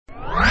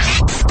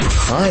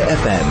Chai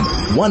FM,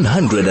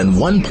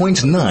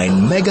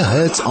 101.9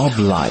 megahertz of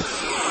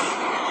life.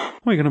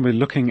 We're going to be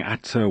looking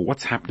at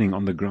what's happening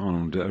on the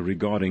ground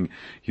regarding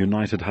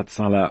United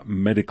Hatzalah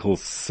medical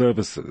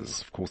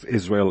services. Of course,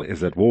 Israel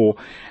is at war,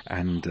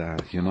 and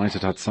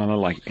United Hatzalah,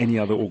 like any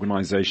other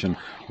organization,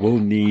 will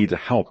need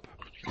help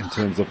in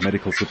terms of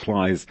medical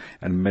supplies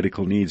and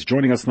medical needs.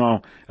 Joining us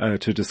now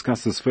to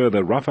discuss this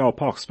further, Raphael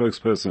Poch,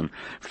 spokesperson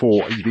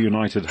for the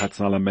United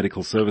Hatzalah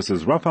Medical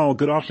Services. Raphael,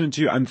 good afternoon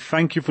to you, and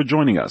thank you for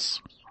joining us.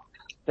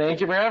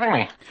 Thank you for having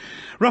me.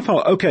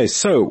 Raphael, okay,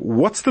 so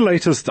what's the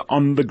latest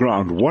on the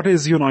ground? What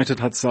is United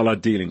Hatzalah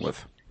dealing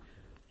with?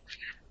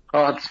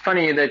 Well, it's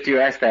funny that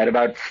you asked that.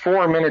 About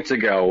 4 minutes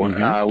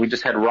ago, we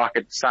just had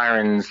rocket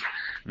sirens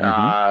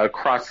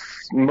across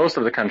most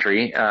of the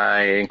country,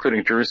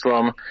 including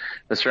Jerusalem,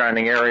 the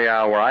surrounding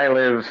area where I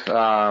live,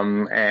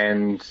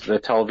 and the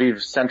Tel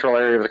Aviv central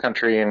area of the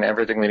country and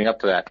everything leading up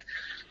to that.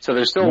 So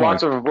there's still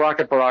lots of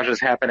rocket barrages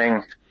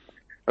happening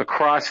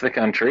across the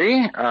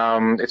country.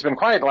 It's been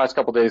quiet the last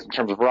couple of days in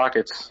terms of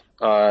rockets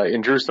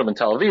in Jerusalem and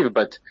Tel Aviv,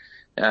 but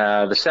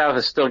the south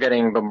is still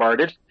getting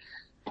bombarded.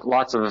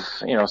 Lots of,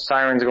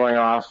 sirens going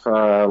off,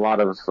 a lot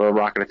of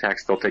rocket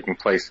attacks still taking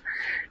place.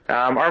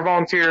 Our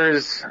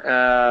volunteers,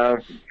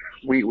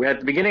 we at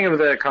the beginning of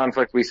the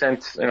conflict, we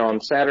sent,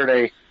 on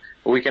Saturday,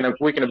 a week and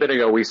a bit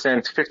ago, we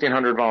sent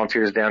 1,500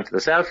 volunteers down to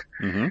the south.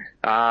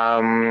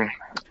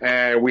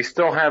 We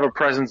still have a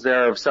presence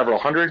there of several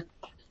hundred,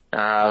 who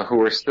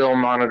are still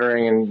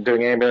monitoring and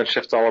doing ambulance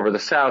shifts all over the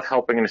south,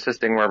 helping and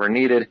assisting wherever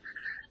needed.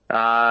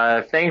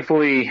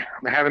 Thankfully,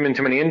 there haven't been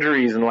too many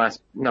injuries in the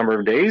last number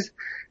of days,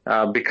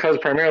 because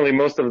primarily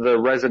most of the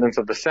residents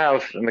of the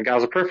south and the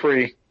Gaza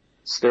periphery,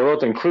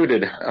 Sderot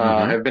included,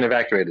 have been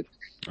evacuated.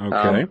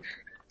 Okay.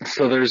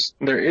 So there is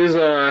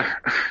a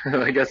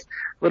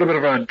little bit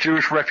of a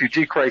Jewish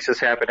refugee crisis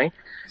happening.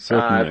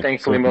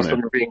 Thankfully, most of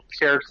them are being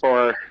cared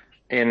for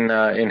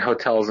in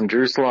hotels in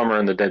Jerusalem or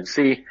in the Dead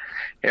Sea,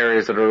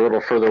 areas that are a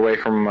little further away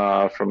from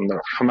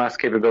the Hamas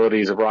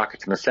capabilities of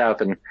rockets in the south.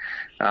 And,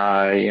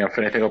 if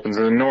anything opens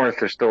in the north,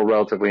 they're still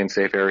relatively in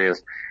safe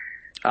areas.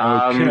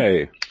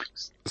 Okay.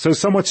 So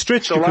somewhat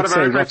stretched, so you could say,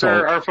 a lot of our efforts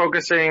Raphael. are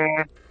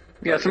focusing,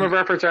 some of our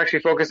efforts are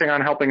actually focusing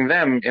on helping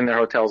them in their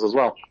hotels as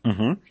well.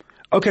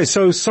 Okay,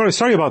 so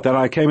sorry about that.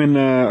 I came in,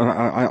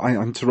 I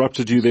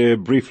interrupted you there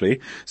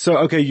briefly. So,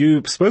 okay,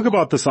 you spoke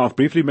about the south,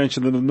 briefly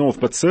mentioned in the north,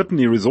 but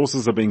certainly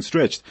resources are being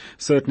stretched,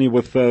 certainly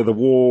with the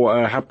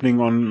war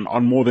happening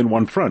on more than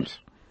one front.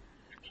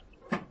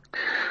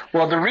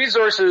 Well, the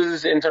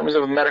resources in terms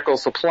of medical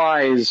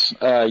supplies,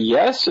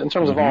 yes. In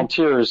terms of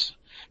volunteers,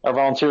 our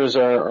volunteers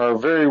are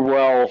very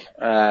well,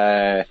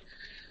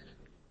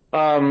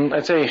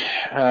 I'd say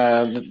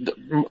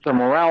the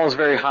morale is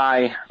very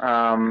high,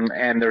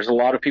 and there's a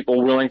lot of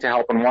people willing to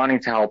help and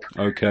wanting to help.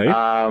 Okay.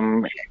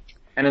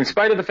 And in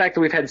spite of the fact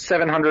that we've had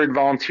 700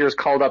 volunteers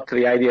called up to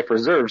the IDF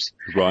reserves,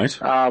 Right.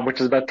 Which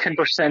is about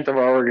 10% of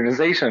our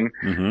organization,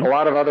 a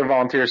lot of other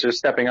volunteers are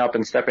stepping up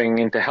and stepping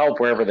in to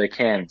help wherever they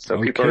can. So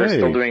people are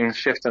still doing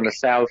shifts in the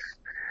south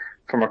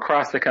from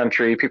across the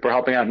country. People are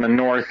helping out in the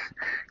north,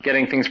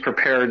 getting things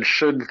prepared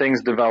should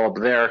things develop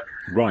there.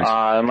 Right.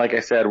 And like I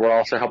said, we're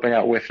also helping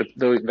out with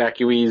the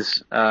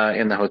evacuees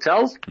in the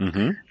hotels.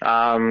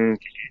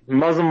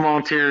 Muslim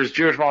volunteers,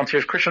 Jewish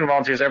volunteers, Christian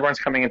volunteers, everyone's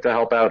coming in to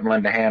help out and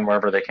lend a hand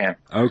wherever they can.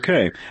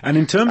 Okay. And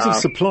in terms of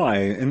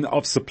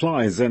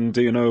supplies and,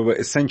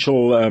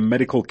 essential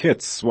medical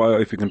kits,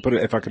 well, if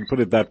I can put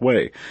it that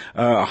way,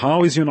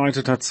 how is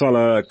United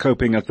Hatzalah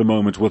coping at the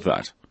moment with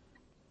that?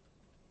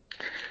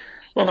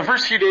 Well, the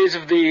first few days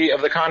of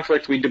the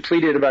conflict, we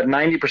depleted about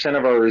 90%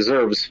 of our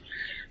reserves.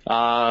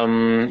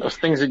 Of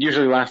things that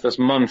usually last us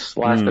months,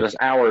 lasted us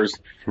hours.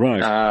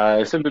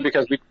 Right. Simply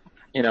because we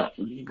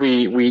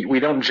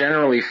don't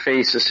generally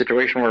face a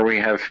situation where we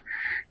have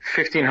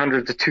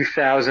 1,500 to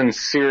 2,000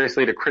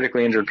 seriously to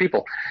critically injured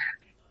people.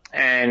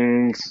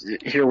 And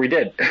here we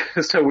did.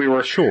 So we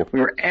were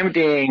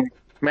emptying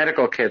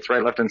medical kits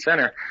right, left and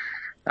center.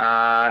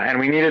 And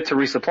we needed to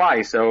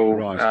resupply.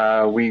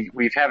 So, we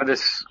have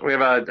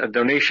a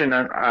donation,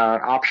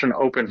 option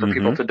open for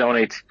people to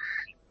donate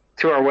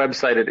to our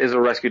website at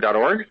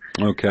israelrescue.org.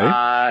 Okay.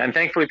 And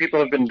thankfully people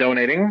have been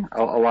donating,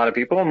 a lot of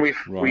people. And we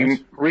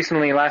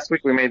recently, last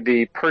week, we made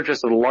the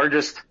purchase of the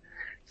largest,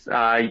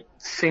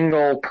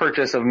 single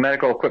purchase of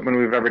medical equipment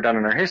we've ever done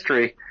in our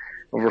history.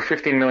 Over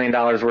 $15 million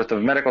worth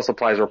of medical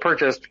supplies were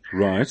purchased.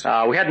 Right.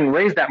 We hadn't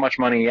raised that much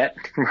money yet.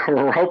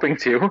 We're hoping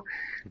to.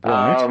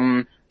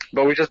 Right.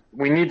 But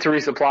we need to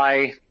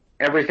resupply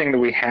everything that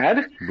we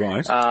had.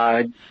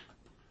 Right.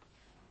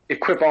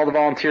 Equip all the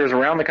volunteers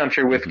around the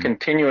country with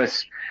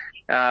continuous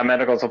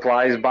medical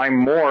supplies, buy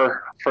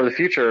more for the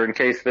future in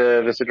case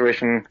the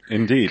situation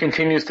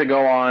continues to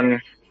go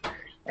on.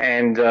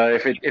 And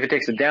if it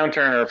takes a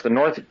downturn, or if the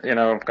north,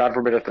 God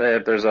forbid,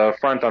 if there's a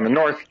front on the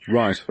north,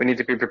 we need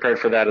to be prepared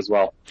for that as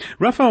well.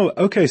 Raphael,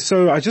 okay,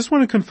 so I just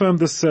want to confirm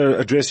this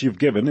address you've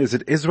given. Is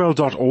it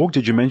Israel.org?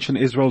 Did you mention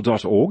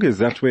Israel.org? Is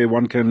that where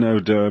one can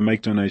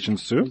make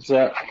donations to? It's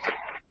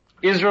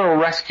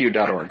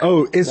israelrescue.org.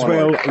 Oh,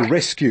 Israel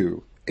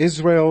Rescue.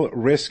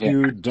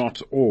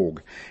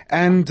 israelrescue.org.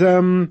 And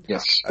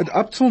Yes.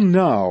 up till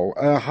now,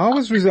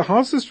 how's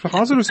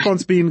the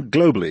response been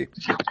globally?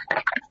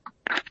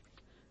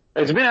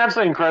 It's been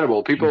absolutely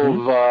incredible.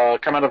 People have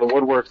come out of the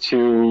woodwork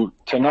to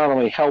not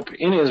only help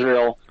in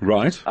Israel,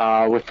 Right.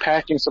 With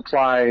packing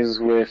supplies,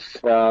 with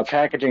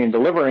packaging and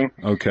delivering,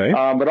 Okay.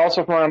 but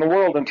also from around the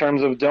world in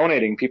terms of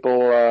donating.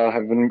 People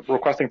have been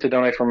requesting to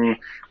donate from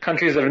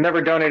countries that have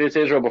never donated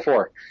to Israel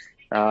before.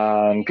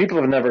 People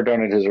have never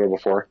donated to Israel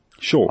before.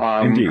 Sure,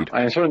 indeed.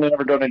 And certainly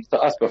never donated to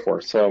us before.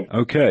 So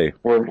Okay.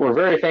 we're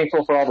very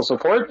thankful for all the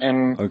support,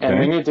 and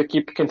we need to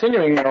keep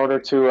continuing in order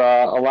to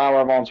allow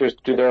our volunteers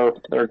to do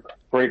their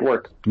great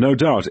work. No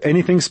doubt.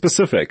 Anything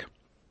specific?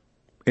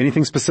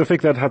 Anything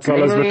specific that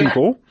Hatzalah is looking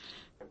for?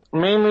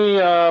 Mainly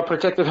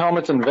protective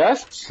helmets and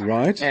vests.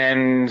 Right.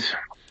 And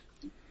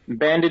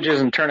bandages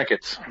and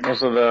tourniquets.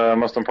 Those are the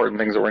most important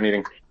things that we're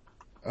needing.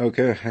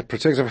 Okay.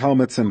 Protective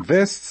helmets and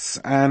vests.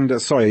 And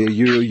sorry,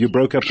 you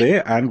broke up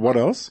there. And what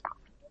else?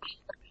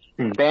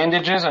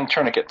 Bandages and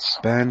tourniquets.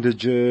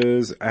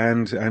 Bandages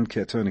and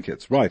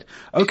tourniquets. Right.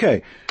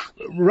 Okay.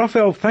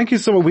 Raphael, thank you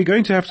so much. We're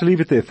going to have to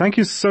leave it there. Thank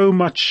you so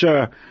much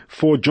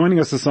for joining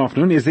us this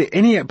afternoon. Is there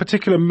any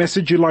particular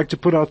message you'd like to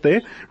put out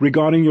there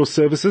regarding your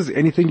services?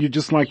 Anything you'd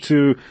just like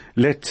to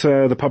let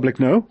the public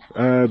know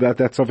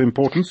that's of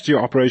importance to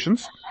your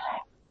operations?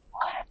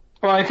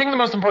 Well, I think the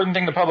most important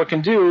thing the public can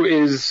do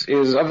is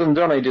other than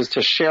donate, is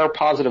to share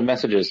positive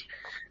messages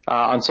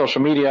on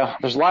social media.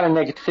 There's a lot of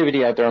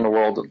negativity out there in the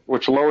world,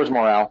 which lowers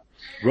morale.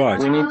 Right.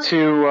 We need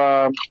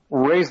to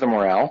raise the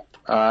morale,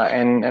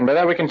 and by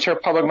that we can share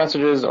public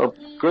messages or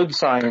good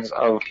signs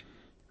of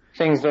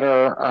things that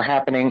are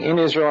happening in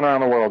Israel and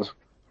around the world.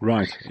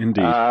 Right.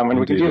 Indeed. And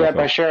we can do that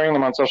Raphael. by sharing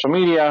them on social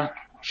media,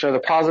 share the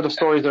positive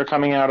stories that are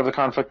coming out of the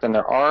conflict, and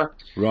there are.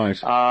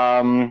 Right.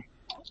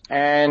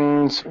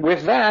 And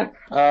with that,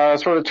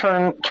 sort of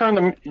turn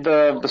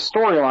the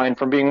storyline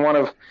from being one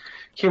of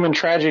human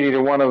tragedy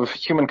to one of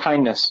human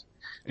kindness,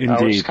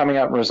 Indeed. which is coming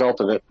out in result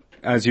of it.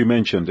 As you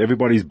mentioned,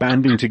 everybody's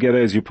banding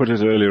together, as you put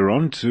it earlier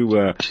on,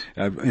 to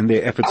in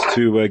their efforts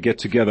to get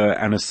together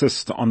and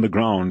assist on the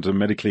ground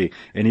medically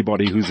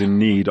anybody who's in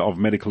need of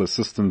medical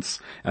assistance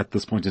at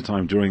this point in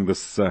time during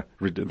this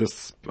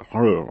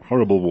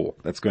horrible war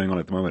that's going on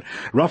at the moment.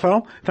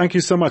 Raphael, thank you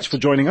so much for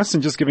joining us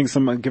and just giving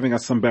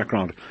us some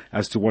background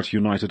as to what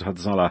United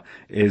Hatzalah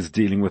is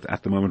dealing with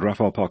at the moment.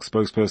 Raphael Poch,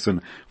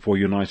 spokesperson for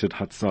United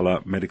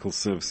Hatzalah Medical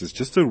Services.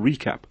 Just a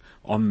recap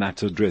on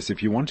that address.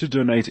 If you want to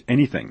donate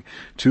anything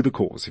to the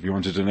cause, if you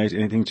want to donate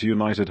anything to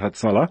United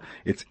Hatzalah,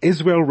 it's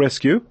Israel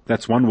Rescue.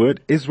 That's one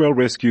word,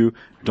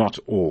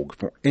 israelrescue.org,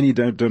 for any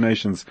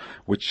donations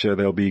which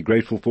they'll be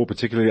grateful for,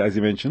 particularly, as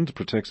you mentioned,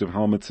 protective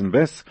helmets and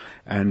vests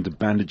and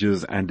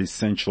bandages and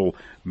essential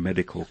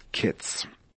medical kits.